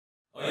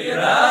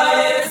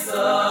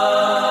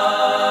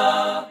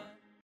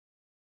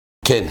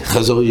כן,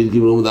 חזור י"ג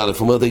עמוד א',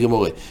 אומרת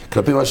הגמרא,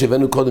 כלפי מה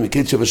שהבאנו קודם,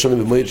 מקץ שבשונה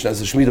במועד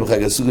שנת השמיטה,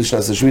 בחג הסוכות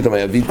שנת השמיטה, מה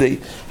יביתי,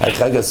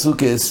 חג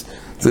הסוכות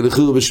זה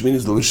לחיר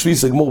בשמיניס, לא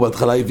בשביס, הגמור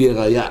בהתחלה הביא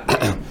ראיה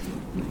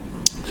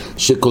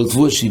שכל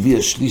תבואה שהביא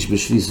השליש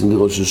בשביס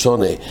מראש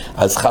השונה,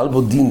 אז חל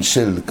בו דין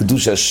של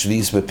קדוש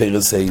השביס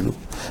בפרס האלו.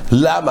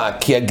 למה?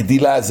 כי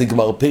הגדילה זה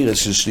גמר פרס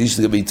של שליש,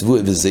 זה גם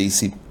תבואה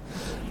וזייסים.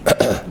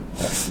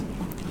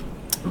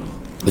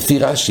 לפי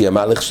רש"י,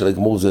 המהלך של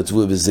הגמור זה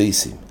תבואה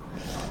וזייסים.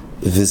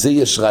 וזה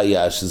יש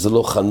ראיה שזה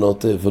לא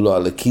חנותה ולא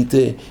הלקיתה,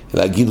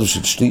 אלא הגילו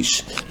של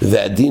שליש,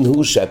 והדין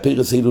הוא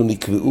שהפרס האלו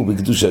נקבעו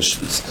בקדוש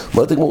השביס.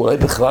 אומרת הגמור, אולי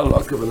בכלל לא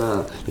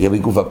הכוונה לגבי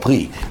גוף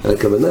הפרי, אלא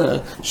הכוונה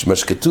שמה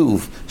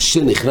שכתוב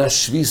שנכנס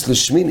שביס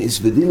לשמיניס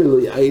ודין לא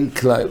יעיל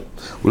כלל.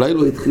 אולי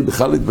לא התחיל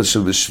בכלל להתבשל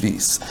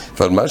בשביס,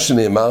 אבל מה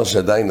שנאמר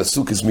שעדיין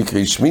הסוכס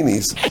מקראי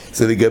שמיניס,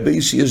 זה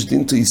לגבי שיש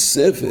דין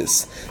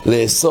תוספס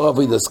לאסור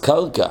עבודת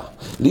קרקע,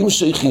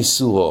 למשך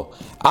איסורו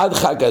עד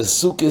חג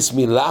הסוכס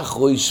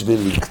מלחרוש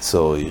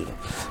ולקצויר.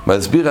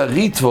 מסביר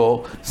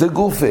הריטבו, זה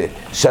גופה,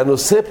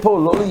 שהנושא פה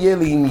לא יהיה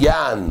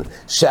לעניין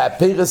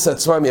שהפרס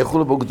עצמם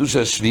יחול בו קדוש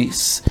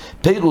השביס.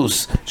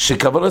 פירוס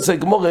שכוונת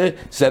הגמורה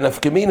זה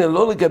הנפקמינה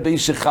לא לגבי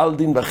שחל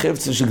דין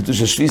בחפצה של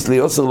קדוש השביס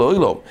ליוסר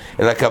לאוילום,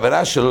 אלא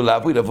הכוונה שלו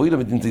לעבוד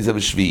מדין זה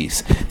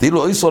בשביס.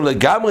 דילו איסר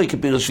לגמרי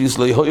כפרס שביס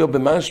לא יהיו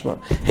במשמע,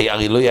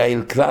 הרי לא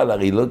יעיל כלל,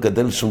 הרי לא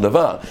גדל שום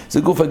דבר.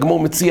 זה גוף הגמור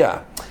מציע.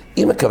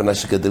 אם הכוונה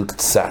שגדל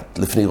קצת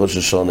לפני ראש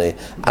השונה,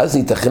 אז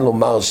ניתכן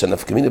לומר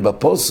שהנפקמינה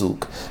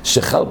בפוסוק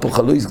שחל פה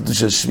חלוי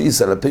קדוש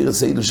השביס על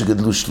הפרס האלו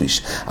שגדלו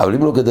שליש. אבל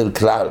אם לא גדל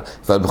כלל,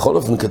 אבל בכל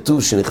אופן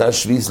כתוב שנכנס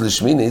שביס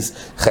לשמיניס,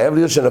 חייב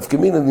להיות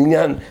שהנפקמינה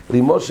לעניין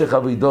לימושך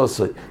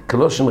אבוידוסוי,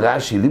 כלושן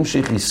רש"י,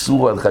 למשך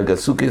איסור על חג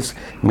הסוכס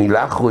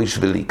מלחרוש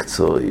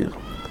ולקצויר.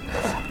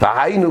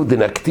 והיינו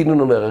דנקטינו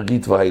נאמר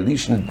הריט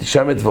והאליש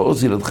נשמת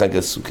ואוזיל עד חג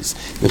הסוכס.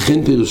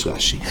 וכן פירוש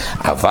רש"י,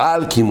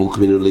 אבל כימוק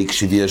מנו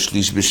להקשיבי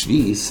השליש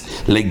בשביס,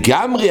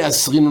 לגמרי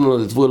אסרינו לו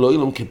לתבוא לא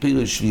אילום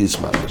כפירוש שביס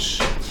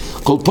ממש.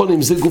 כל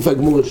פונים זה גוף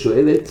הגמור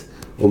שואלת,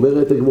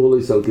 אומרת הגמור לא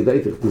יסל כדאי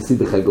תכנסי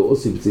בחג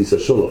האוסיף בצייס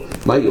השונו.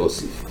 מהי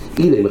אוסיף?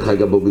 הנה אם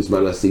החג הבו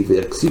בזמן להסיף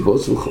ויקסיב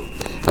אוספו.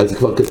 אז זה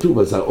כבר כתוב,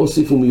 אז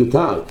האוסיף הוא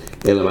מיותר,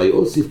 אלא מהי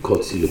אוסיף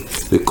קוציר.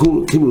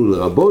 וקימלו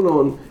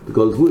לרבונון,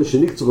 וכל תבואה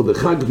שנקצרו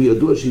בחג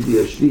וידוע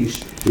שהביא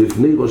השליש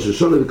לפני ראש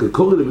השונה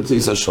וכקורא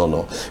לבצייס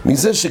השונו.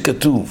 מזה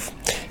שכתוב,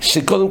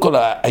 שקודם כל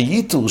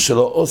היתור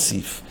שלו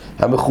אוסיף,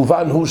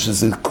 המכוון הוא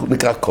שזה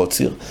נקרא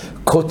קוציר,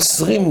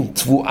 קוצרים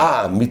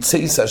תבואה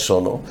מצייס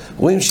השונו,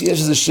 רואים שיש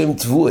איזה שם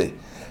תבואה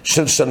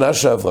של שנה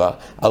שעברה,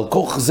 על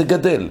כוח זה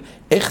גדל.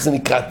 איך זה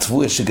נקרא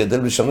תבואה שגדל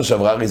בשנה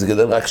שעברה? הרי זה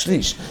גדל רק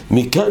שליש.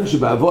 מכאן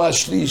שבעבור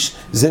השליש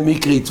זה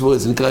מקרה תבואה,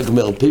 זה נקרא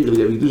גמר פרק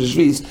לגבי קדוש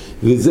השביס,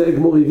 וזה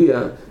הגמור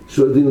הביאה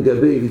שואלים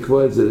לגבי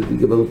לקבוע את זה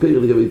גמר פרק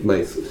לגבי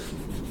תמייס.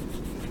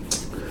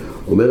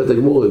 אומרת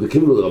הגמור,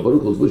 וקימו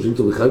לרבנו כל תבואה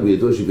שנמצא בחג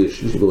וידוע שהביא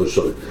שליש בראש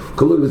שונה.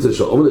 כל מיני בצע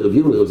שעה, אומר לרבי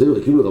ירון לרבי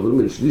וקימו לרבנו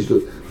בין שליש,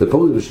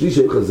 ופורים בשליש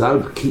הם חז"ל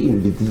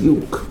בקיאים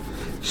בדיוק.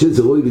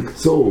 שזה רואי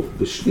לקצור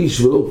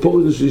בשליש ולא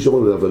פורש בשליש, אמר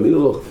לו, אבל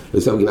מילוך,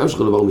 ושם גנב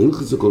שלך דבר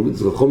מהלחץ וכל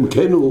מיץ רחום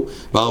כנו,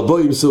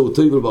 והרבוים סור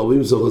טוב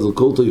ולברבים סור חזר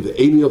כל טוב,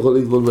 ואין יכול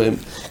להתבול בהם,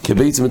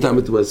 כבעצם מטעם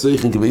מטומאה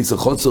סייכלים, כבעצם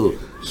חוצר,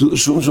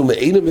 שום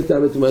מאין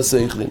מטעם מטומאה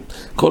סייכלים.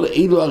 כל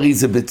אלו הרי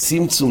זה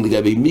בצמצום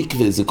לגבי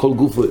מקווה, זה כל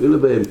גוף ואלה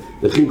בהם,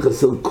 לכן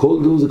חסר כל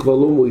דו זה כבר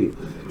לא מועיל.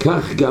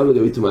 כך גם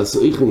לגבי מטומאה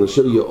סייכלים,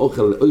 נשר יהיה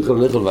אוכל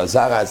נאכל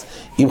ועזרס,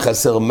 אם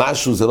חסר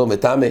משהו זה לא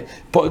מטעם,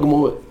 פה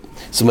הגמור.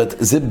 זאת אומרת,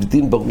 זה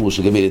דין ברור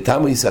שלגבי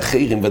לתמריס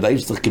אחרים ודאי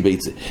שצריך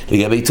כביצה.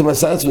 לגבי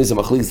תומאס עצמי זה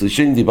מחליץ,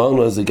 ראשון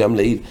דיברנו על זה גם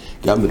לעיל,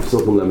 גם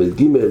בפסוקים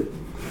למד ג'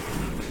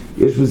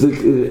 יש בזה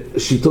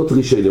שיטות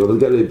ראשונים, אבל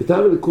גם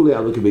בתמר לכולי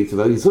עלו כביצה,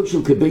 והיסוד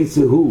של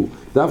כביצה הוא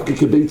דווקא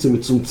כביצה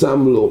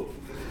מצומצם לו.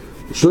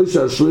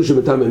 שלושה על שלושה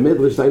מטעם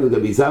מדרש, שתיים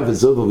לגבי זב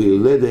וזובו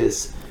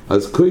וילדס,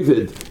 אז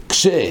כובד,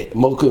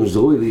 כשמורקוים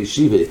זרוי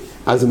לישיבה,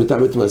 אז זה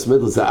מטעם תומאס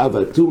מדרש, זהב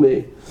והתומה,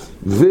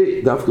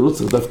 ודווקא לא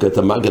צריך דווקא את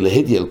המגע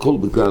להדי על כל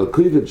בגלל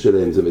הכובד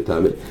שלהם זה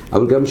מטעמה,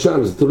 אבל גם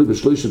שם זה תלוי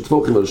בשלושת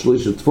טפוחים על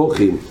שלושת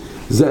טפוחים,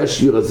 זה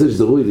השיר הזה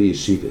שזה רואי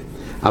לישיבה.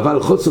 אבל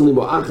חוצר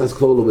נמואח אז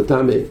כבר לא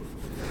מטעמה.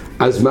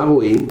 אז מה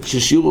רואים?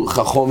 ששיעור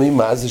חכומים,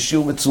 מה זה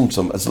שיעור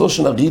מצומצם. אז לא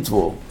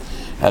שנריטבו,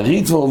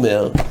 הריטבו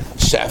אומר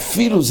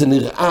שאפילו זה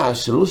נראה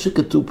שלא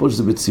שכתוב פה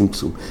שזה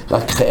בצמצום,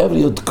 רק חייב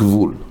להיות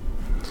גבול.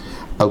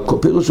 על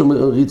פירוש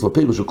אומר ריטבו,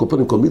 פירוש על כל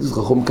פנים כל מידות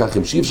חכום ככה,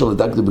 שאי אפשר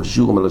לדקדק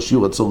בשיעורם על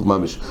השיעור הצורך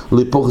ממש,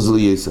 לא יפוחז לא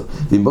יסר.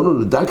 ואם בואו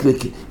לדקדק,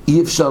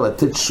 אי אפשר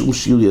לתת שום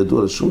שיעור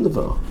ידוע על שום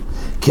דבר.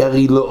 כי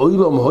הרי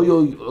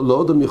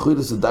לא אדם יכול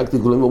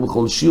לדקדק ולא אומר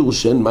בכל שיעור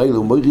שאין מיילה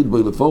ומויריד בו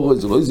לפורו,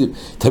 זה לא יזיב,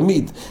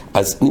 תמיד.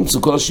 אז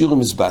נמצאו כל השיעורים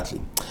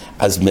מסבטלים.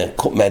 אז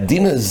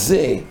מהדין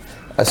הזה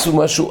עשו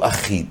משהו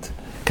אחיד.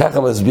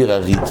 ככה מסביר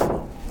הריטבו.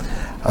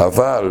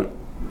 אבל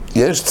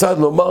יש צד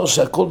לומר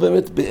שהכל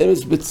באמת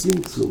באמס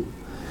בצמצום.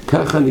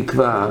 ככה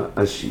נקבע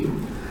השיר.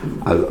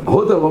 על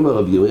הוד הרומר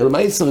רבי ירמי,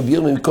 מה יצא רבי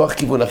ירמי מכוח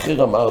כיוון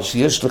אחר אמר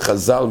שיש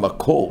לחז"ל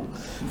מקור,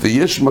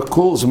 ויש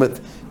מקור, זאת אומרת,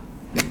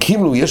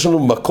 קימלו, יש לנו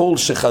מקור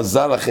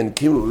שחז"ל לכן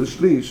קימלו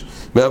לשליש,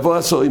 מעבור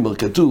הסוימר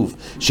כתוב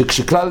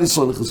שכשכלל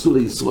ישראל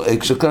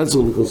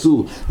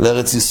נכנסו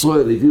לארץ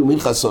ישראל, הביאו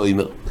מנחה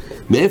סוימר.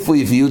 מאיפה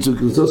הביאו את זה?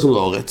 כנסו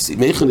לארץ,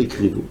 מאיך הם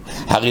הקריבו?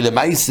 הרי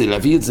למעשה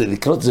להביא את זה,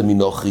 לקנות את זה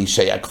מנוכרי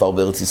שהיה כבר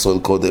בארץ ישראל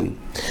קודם.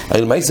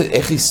 הרי למעשה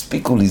איך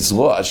הספיקו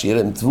לזרוע שיהיה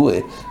להם תבואה,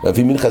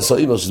 להביא מנחה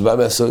סוימר שזה בא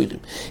מהסוירים.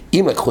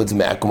 אם לקחו את זה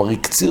כלומר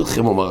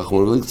יקצירכם, אומר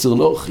אנחנו לא יקציר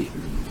נוכרי.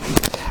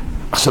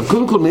 עכשיו,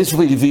 קודם כל,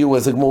 מאיפה הביאו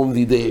איזה גמור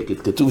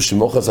מדייקת, כתוב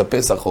שמוחס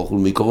הפסח אוכלו,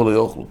 מקורו לא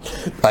יאכלו.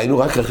 היינו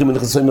רק אחרים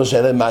מלכת סוימר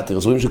שהיה להם מאטר,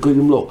 אז רואים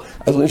שקודם לא.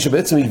 אז רואים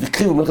שבעצם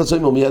הקריבו מלכת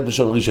סוימר מיד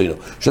בשון ראשינו.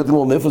 שואלת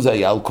גמור, מאיפה זה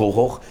היה על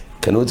כורוך?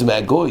 קנו את זה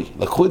מהגוי,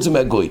 לקחו את זה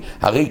מהגוי.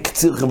 הרי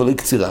קצירכם ולא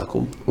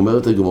קצירקום,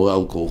 אומרת הגמורה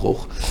על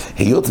כורוך.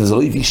 היות וזה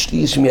לא הביא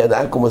שליש מיד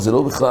עקום, אז זה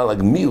לא בכלל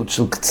המיעוט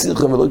של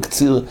קצירכם ולא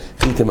קציר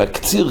חיתם.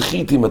 הקציר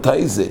חיתם,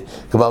 מתי זה?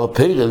 כלומר,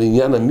 פרל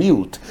לעניין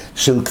המיעוט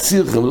של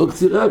קצירכם ולא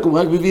קצירקום,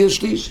 רק מביא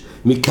השליש.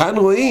 מכאן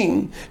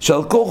רואים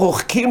שעל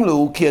כורוך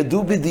קימלו כי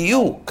ידעו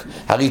בדיוק.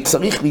 הרי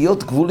צריך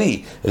להיות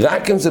גבולי.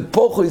 רק אם זה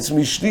פוחץ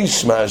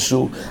משליש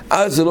משהו,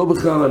 אז זה לא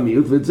בכלל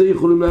המיעוט, ואת זה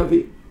יכולים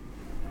להביא.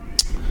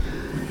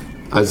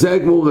 אז זה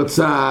הגמור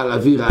רצה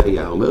להביא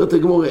ראייה. אומרת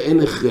הגמור אין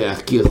הכרח,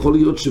 כי יכול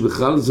להיות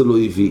שבכלל זה לא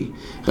הביא.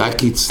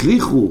 רק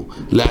הצליחו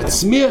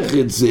להצמיח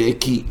את זה,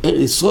 כי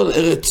ישראל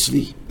ארץ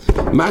צבי.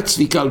 מה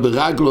צבי קל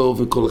ברגלו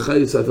וכל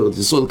חי ספר את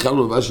ישראל קל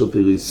לו לבש על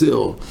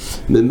פריסאו.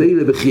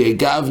 ממילא בחיי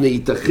גבנה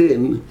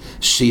ייתכן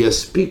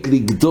שיספיק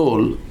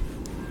לגדול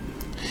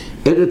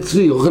ארץ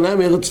צבי,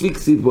 יוחנן ארץ צבי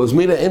קצת בו, אז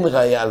מילא אין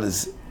ראייה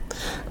לזה.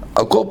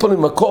 על כל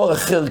פנים מקור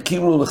אחר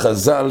קימלו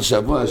לחז"ל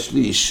שעבור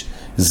השליש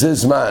זה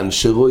זמן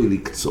שרוי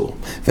לקצור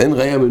ואין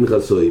ראייה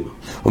ממנחה סוימר.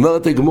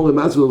 אומרת הגמור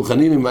אמץ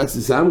במחנים אמץ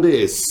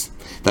לסמרס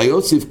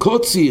ויוסף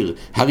קוציר,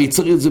 הרי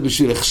צריך את זה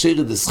בשביל הכשר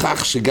את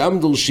הסכך שגם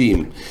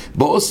דורשים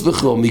באוס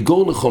וכו,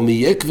 מגור נכו,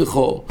 מייק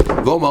וכו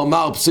ואומר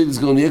מר פסיל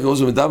סגרון ייק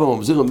ראש ומדבר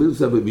ומזיר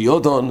המילסה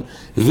בביודון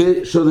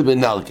ושודה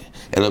בנרגה.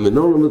 אלא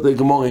מנור למד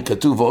הגמור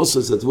כתוב ואוס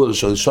לסתבו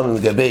לשון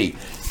לגבי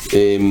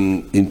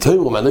אם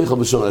תאמרו מניך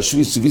בשון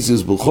השביס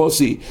סיביסיוס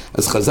ברכוסי,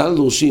 אז חז"ל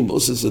דורשים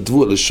באוס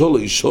לסתבו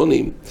לשולש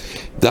שונים,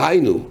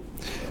 דהיינו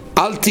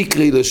אל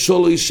תקראי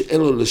לשולש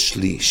אלו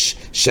לשליש,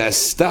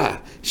 שעשתה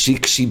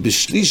שכשהיא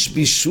בשליש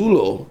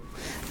בישולו,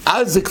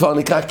 אז זה כבר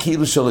נקרא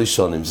כאילו שלוש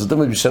שונים. זאת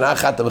אומרת, בשנה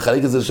אחת אתה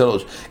מחלק את זה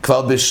לשלוש,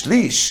 כבר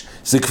בשליש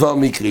זה כבר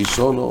מקרה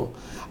שונו.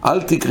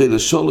 אל תקראי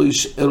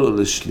לשולש אלו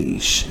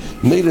לשליש.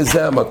 מילא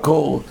זה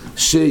המקור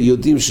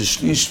שיודעים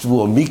ששליש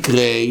תבואו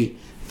מקרה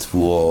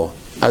תבואו.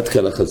 עד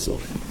כאן החזור.